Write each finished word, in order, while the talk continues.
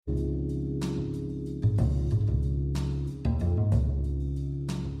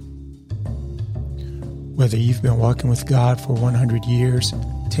Whether you've been walking with God for 100 years,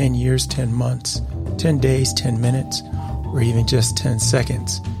 10 months, 10 days, 10 minutes, or even just 10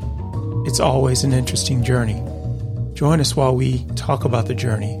 seconds, it's always an interesting journey. Join us while we talk about the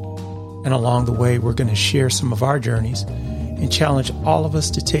journey. And along the way, we're going to share some of our journeys and challenge all of us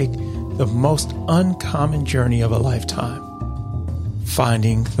to take the most uncommon journey of a lifetime,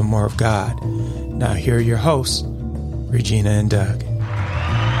 finding the more of God. Now, here are your hosts, Regina and Doug.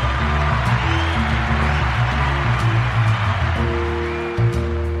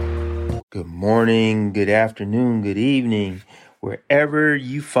 Good morning, good afternoon, good evening, wherever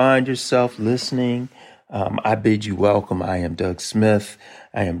you find yourself listening. I bid you welcome. I am Doug Smith.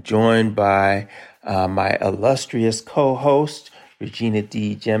 I am joined by my illustrious co-host, Regina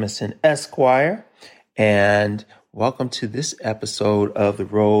D. Jemison, Esquire. And welcome to this episode of The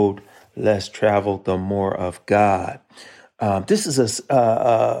Road Less Traveled, The More of God. This is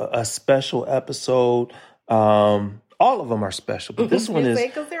a special episode. All of them are special, but this one is...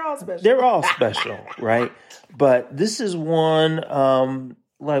 because they're all special. They're all special, right? But this is one,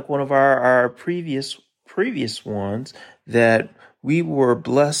 like one of our previous ones, that we were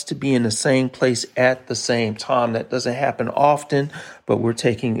blessed to be in the same place at the same time. That doesn't happen often, but we're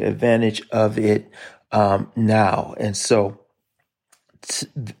taking advantage of it now. And so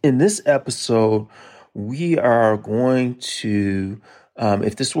in this episode, we are going to,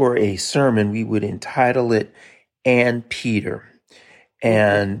 if this were a sermon, we would entitle it, "And Peter."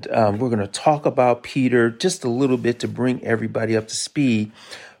 And we're going to talk about Peter just a little bit to bring everybody up to speed.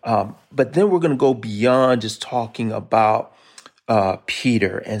 But then we're going to go beyond just talking about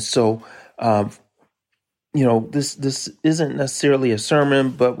Peter. And so, this isn't necessarily a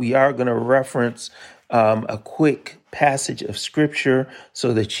sermon, but we are going to reference a quick passage of scripture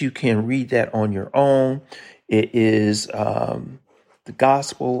so that you can read that on your own. It is the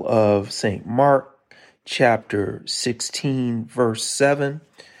Gospel of St. Mark, chapter 16, verse 7.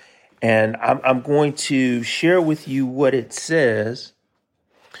 And I'm going to share with you what it says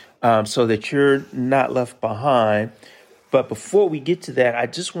so that you're not left behind. But before we get to that, I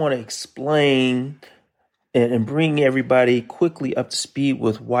just want to explain and bring everybody quickly up to speed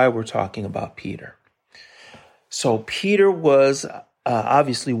with why we're talking about Peter. So Peter was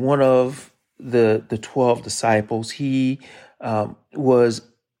obviously one of the 12 disciples. He was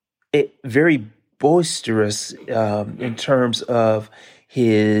very boisterous in terms of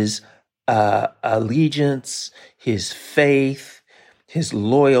his allegiance, his faith, his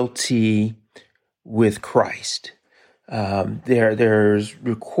loyalty with Christ. There's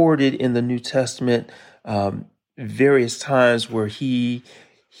recorded in the New Testament various times where he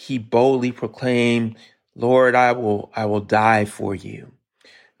boldly proclaimed, "Lord, I will die for you."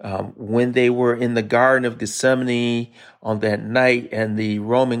 When they were in the Garden of Gethsemane on that night and the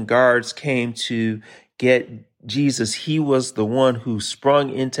Roman guards came to get Jesus, he was the one who sprung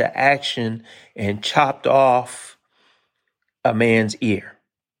into action and chopped off a man's ear.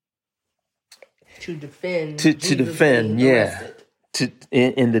 To defend. To defend, yeah.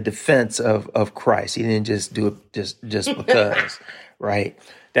 In the defense of Christ. He didn't just do it just because, right?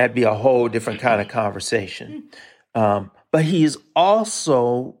 That'd be a whole different kind of conversation. But he is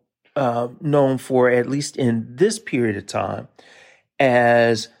also known for, at least in this period of time,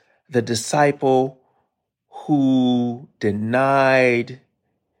 as the disciple who denied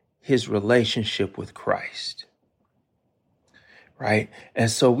his relationship with Christ, right?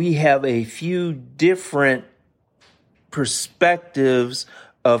 And so we have a few different perspectives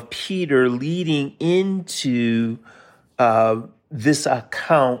of Peter leading into this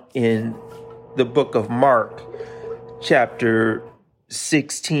account in the book of Mark, chapter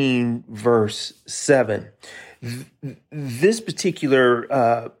 16, verse 7. This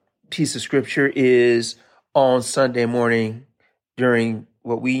particular piece of scripture is on Sunday morning during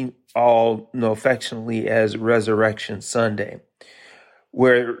what we all know affectionately as Resurrection Sunday,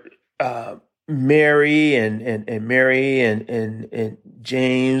 where Mary and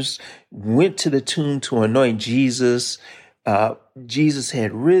James went to the tomb to anoint Jesus. Jesus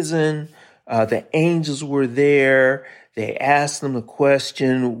had risen. The angels were there. They asked them the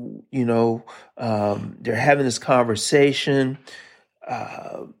question, they're having this conversation.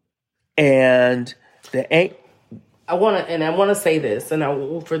 And I want to say this,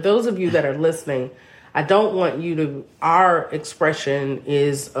 and for those of you that are listening, I don't want you to, our expression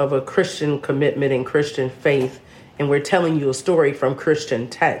is of a Christian commitment and Christian faith, and we're telling you a story from Christian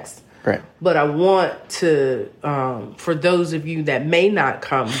text. Right. But I want to, for those of you that may not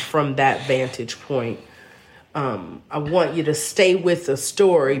come from that vantage point, I want you to stay with the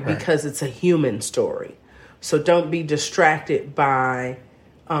story because it's a human story. So don't be distracted by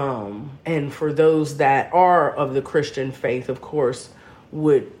And for those that are of the Christian faith, of course,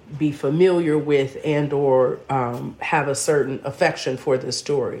 would be familiar with and or have a certain affection for this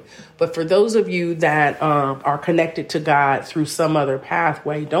story. But for those of you that are connected to God through some other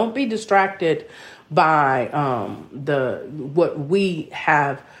pathway, don't be distracted by what we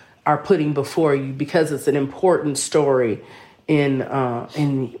are putting before you, because it's an important story in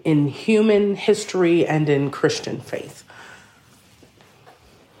human history and in Christian faith.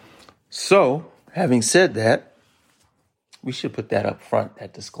 So, having said that, we should put that up front,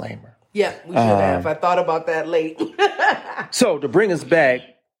 that disclaimer. Yeah, we should have. I thought about that late. So, to bring us back,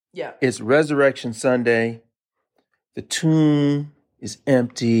 Yeah. it's Resurrection Sunday. The tomb is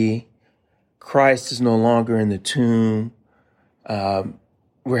empty. Christ is no longer in the tomb.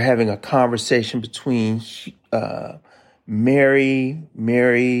 We're having a conversation between Mary,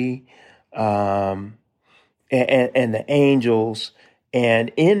 and the angels.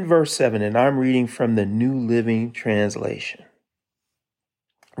 And in verse 7, and I'm reading from the New Living Translation.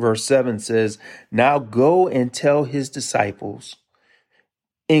 Verse 7 says, "Now go and tell his disciples,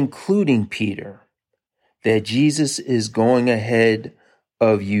 including Peter, that Jesus is going ahead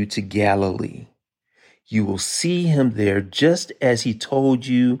of you to Galilee. You will see him there just as he told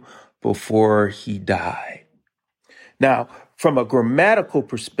you before he died." Now, from a grammatical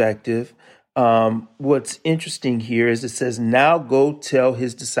perspective, what's interesting here is it says, "Now go tell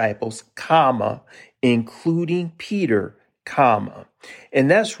his disciples, comma, including Peter, comma."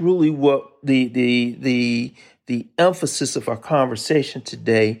 And that's really what the emphasis of our conversation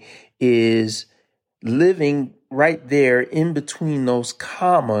today is, living right there in between those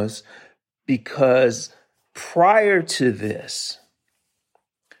commas, because prior to this,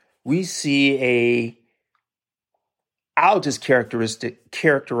 we see I'll just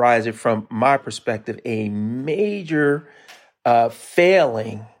characterize it from my perspective, a major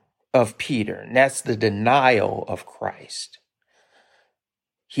failing of Peter, and that's the denial of Christ.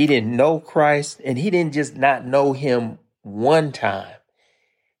 He didn't know Christ, and he didn't just not know him one time.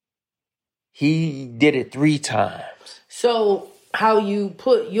 He did it 3 times. So how you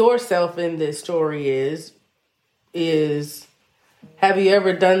put yourself in this story is have you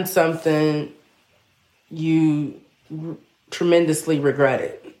ever done something you tremendously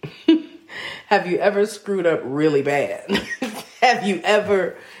regretted? Have you ever screwed up really bad? Have you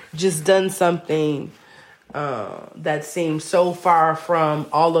ever just done something that seems so far from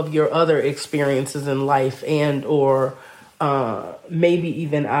all of your other experiences in life, and or maybe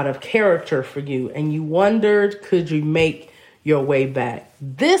even out of character for you, and you wondered, could you make your way back?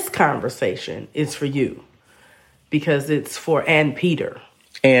 This conversation is for you, because it's for Peter.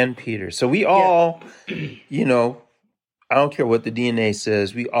 So we all, I don't care what the DNA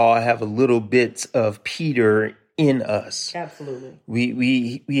says, we all have a little bits of Peter in us. Absolutely.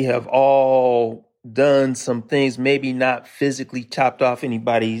 We have all done some things, maybe not physically chopped off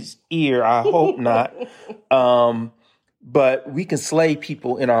anybody's ear, I hope not. But we can slay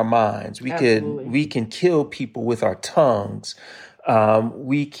people in our minds. We can kill people with our tongues.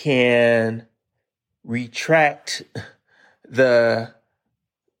 We can retract the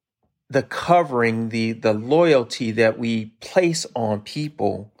covering, the loyalty that we place on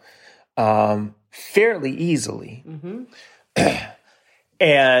people fairly easily. Mm-hmm.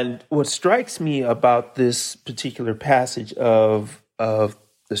 And what strikes me about this particular passage of the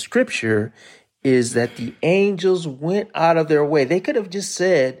scripture is that the angels went out of their way. They could have just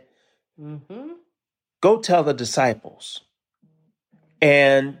said, go tell the disciples.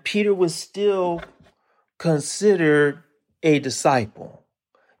 And Peter was still considered a disciple.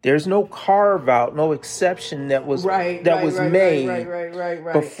 There's no carve out, no exception that was made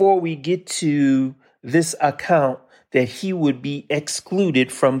before we get to this account that he would be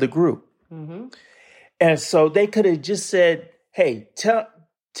excluded from the group. Mm-hmm. And so they could have just said, hey, tell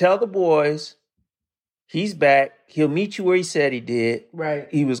the boys he's back. He'll meet you where he said he did. Right.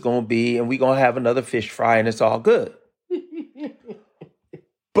 He was going to be, and we're going to have another fish fry, and it's all good.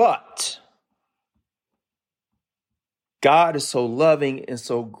 But God is so loving and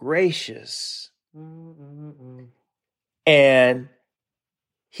so gracious. Mm-mm-mm. And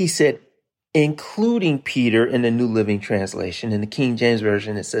he said, including Peter, in the New Living Translation. In the King James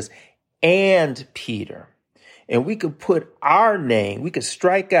Version, it says, and Peter. And we could put our name, we could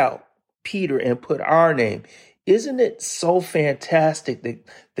strike out Peter and put our name. Isn't it so fantastic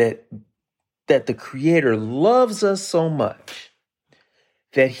that the Creator loves us so much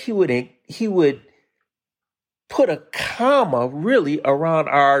that he would put a comma really around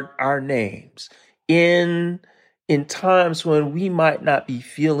our names in times when we might not be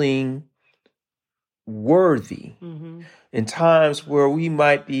feeling worthy, in times where we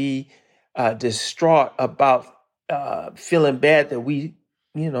might be distraught about feeling bad that we,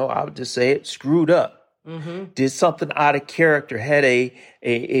 I would just say it, screwed up. Did something out of character, had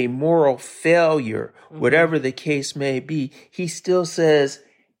a moral failure, whatever the case may be, he still says,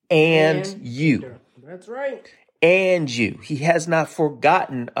 and you. Peter. That's right. And you. He has not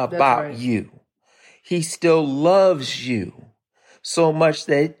forgotten about you. He still loves you so much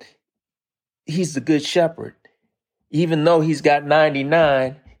that he's the good shepherd. Even though he's got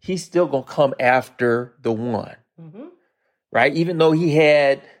 99, he's still going to come after the one. Right? Even though he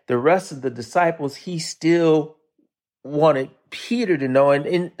had the rest of the disciples, he still wanted Peter to know.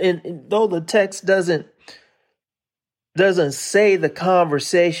 And though the text doesn't say the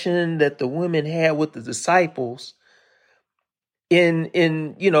conversation that the women had with the disciples, y'all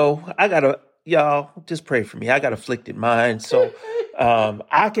just pray for me. I got afflicted mind. So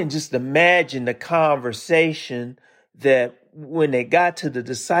I can just imagine the conversation that when they got to the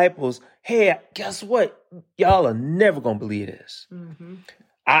disciples, hey, guess what? Y'all are never going to believe this.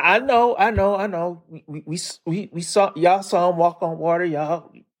 I know. We saw, y'all saw him walk on water. Y'all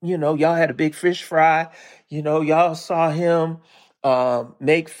had a big fish fry. Y'all saw him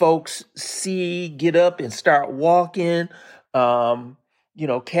make folks see, get up and start walking,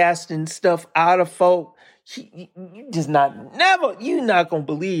 casting stuff out of folk. You're not going to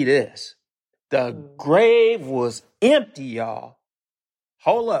believe this. The grave was empty, y'all.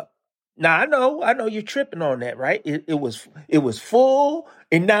 Hold up. Now I know you're tripping on that, right? It was full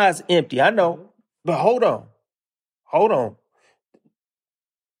and now it's empty. I know, but hold on.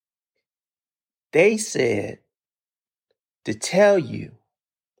 They said to tell you.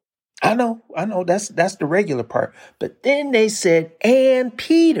 I know. That's the regular part. But then they said, and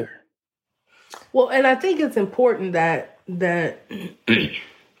Peter. Well, and I think it's important that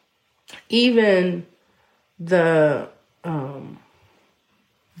even that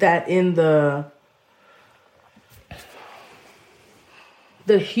in the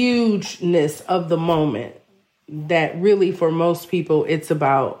hugeness of the moment, that really for most people, it's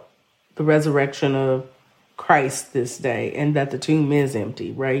about the resurrection of Christ this day and that the tomb is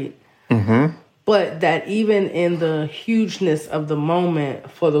empty, right? But that even in the hugeness of the moment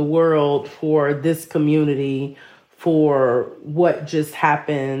for the world, for this community, for what just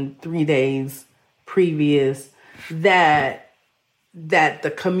happened 3 days previous, that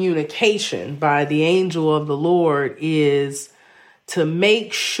the communication by the angel of the Lord is to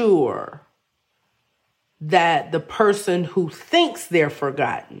make sure that the person who thinks they're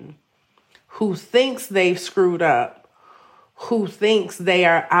forgotten, who thinks they've screwed up, who thinks they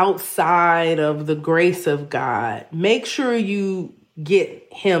are outside of the grace of God, make sure you get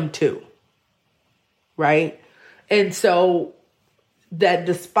him too, right? And so that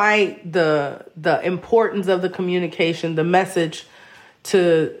despite the importance of the communication, the message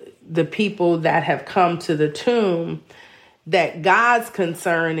to the people that have come to the tomb, that God's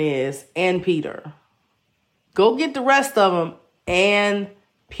concern is, and Peter, go get the rest of them, and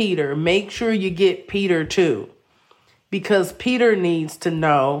Peter, make sure you get Peter too. Because Peter needs to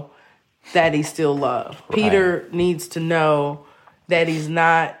know that he's still loved. Right. Peter needs to know that he's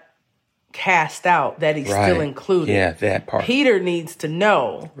not cast out, that he's still included. Yeah, that part. Peter needs to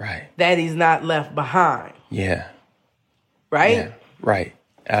know that he's not left behind. Yeah. Right? Yeah, right.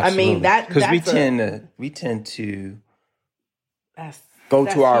 Absolutely. I mean, because we tend to go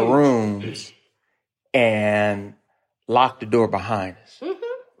to our rooms and lock the door behind us.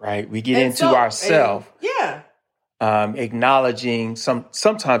 Right? We get into ourselves. Yeah. Sometimes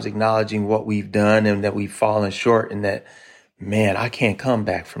acknowledging what we've done and that we've fallen short, and that, man, I can't come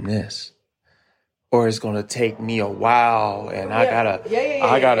back from this, or it's going to take me a while, and I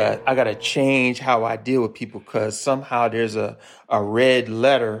gotta change how I deal with people, because somehow there's a red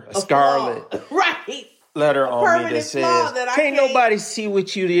letter, a scarlet letter on me that says, can't nobody see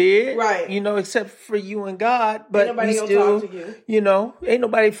what you did, right? Except for you and God. But ain't nobody gonna talk to you. Ain't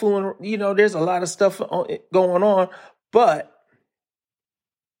nobody fooling. There's a lot of stuff going on, but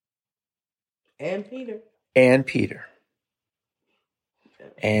and Peter,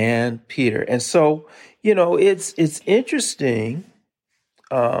 and so it's interesting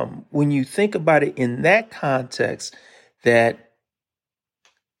when you think about it in that context, that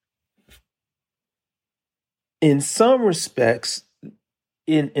in some respects,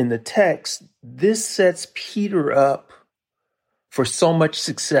 in the text, this sets Peter up for so much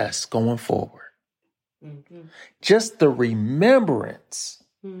success going forward. Just the remembrance.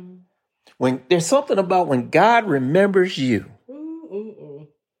 When there's something about when God remembers you.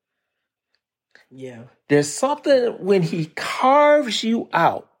 Yeah. There's something when he carves you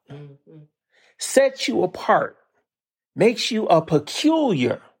out, sets you apart, makes you a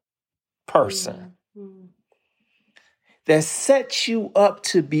peculiar person that sets you up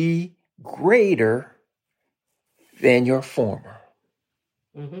to be greater than your former.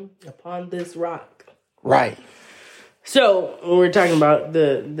 Upon this rock. Right. So we're talking about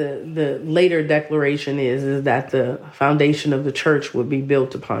the later declaration is that the foundation of the church would be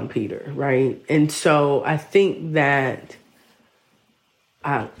built upon Peter, right? And so I think that,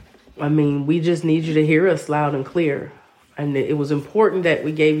 we just need you to hear us loud and clear. And it was important that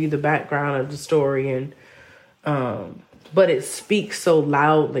we gave you the background of the story, and but it speaks so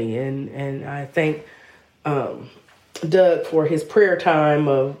loudly, and I thank Doug for his prayer time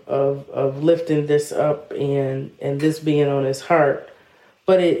of lifting this up and this being on his heart.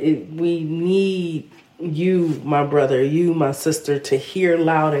 But we need you, my brother, you, my sister, to hear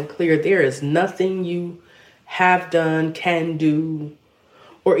loud and clear. There is nothing you have done, can do,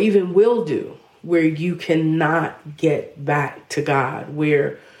 or even will do where you cannot get back to God,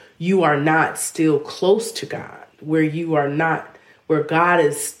 where you are not still close to God, where you are not, where God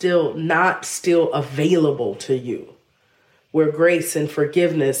is still not still available to you, where grace and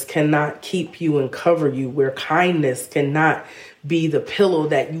forgiveness cannot keep you and cover you, where kindness cannot be the pillow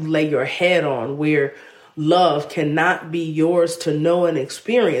that you lay your head on, where love cannot be yours to know and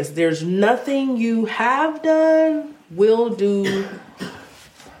experience. There's nothing you have done, will do,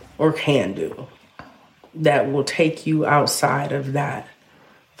 or can do that will take you outside of that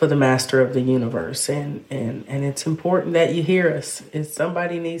for the master of the universe. And it's important that you hear us.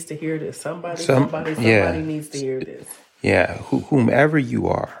 Somebody needs to hear this. Somebody needs to hear this. Yeah, whomever you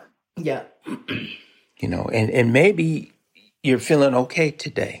are. Yeah. And maybe you're feeling okay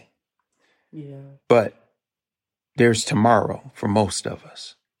today. Yeah. But there's tomorrow for most of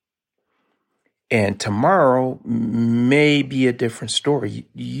us. And tomorrow may be a different story.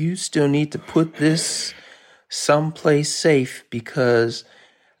 You still need to put this someplace safe, because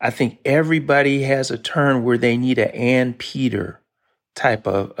I think everybody has a turn where they need an Ann Peter type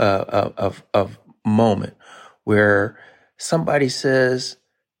of moment where somebody says,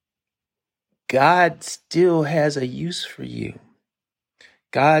 God still has a use for you.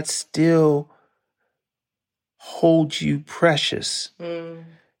 God still holds you precious.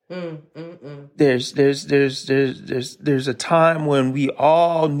 There's a time when we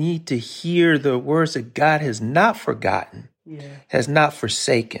all need to hear the words that God has not forgotten, has not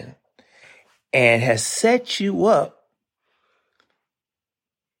forsaken, and has set you up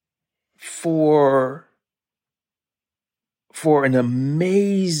for an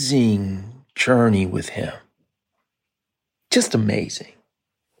amazing journey with him. Just amazing.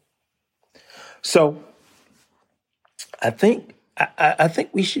 So I think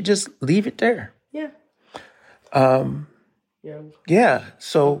we should just leave it there. Yeah. Yeah.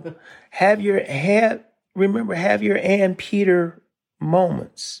 So have your Ann Peter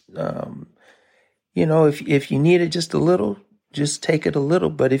moments. If you need it just a little, just take it a little.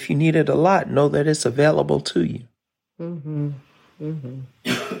 But if you need it a lot, know that it's available to you.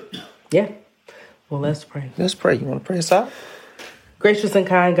 Yeah. Well, let's pray. Let's pray. You want to pray us out? Gracious and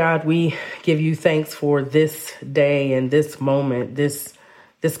kind God, we give you thanks for this day and this moment, this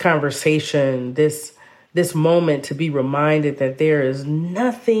conversation, this moment to be reminded that there is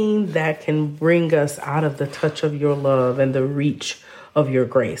nothing that can bring us out of the touch of your love and the reach of your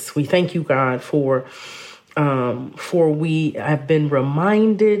grace. We thank you, God, for we have been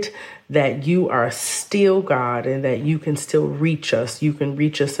reminded that you are still God and that you can still reach us. You can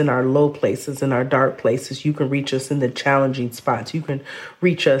reach us in our low places, in our dark places. You can reach us in the challenging spots. You can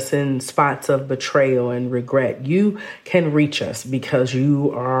reach us in spots of betrayal and regret. You can reach us because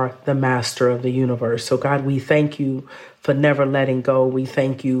you are the master of the universe. So God, we thank you for never letting go. We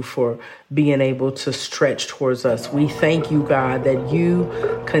thank you for being able to stretch towards us. We thank you, God, that you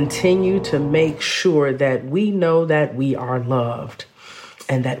continue to make sure that we know that we are loved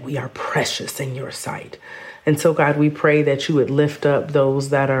and that we are precious in your sight. And so, God, we pray that you would lift up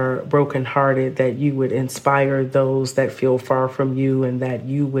those that are brokenhearted, that you would inspire those that feel far from you, and that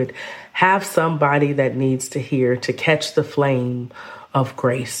you would have somebody that needs to hear, to catch the flame of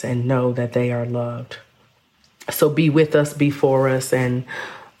grace and know that they are loved. So be with us, before us, and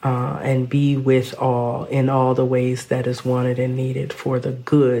be with all in all the ways that is wanted and needed for the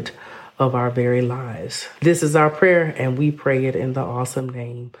good of our very lives. This is our prayer, and we pray it in the awesome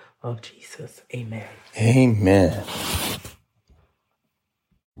name of Jesus. Amen. Amen.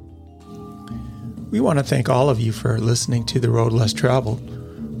 We want to thank all of you for listening to The Road Less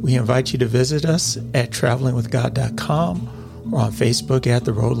Traveled. We invite you to visit us at travelingwithgod.com or on Facebook at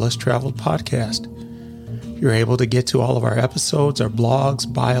The Road Less Traveled Podcast. You're able to get to all of our episodes, our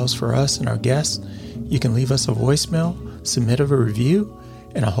blogs, bios for us and our guests. You can leave us a voicemail, submit a review,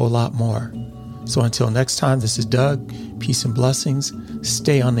 and a whole lot more. So until next time, this is Doug. Peace and blessings.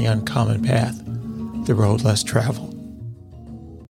 Stay on the uncommon path, the road less traveled.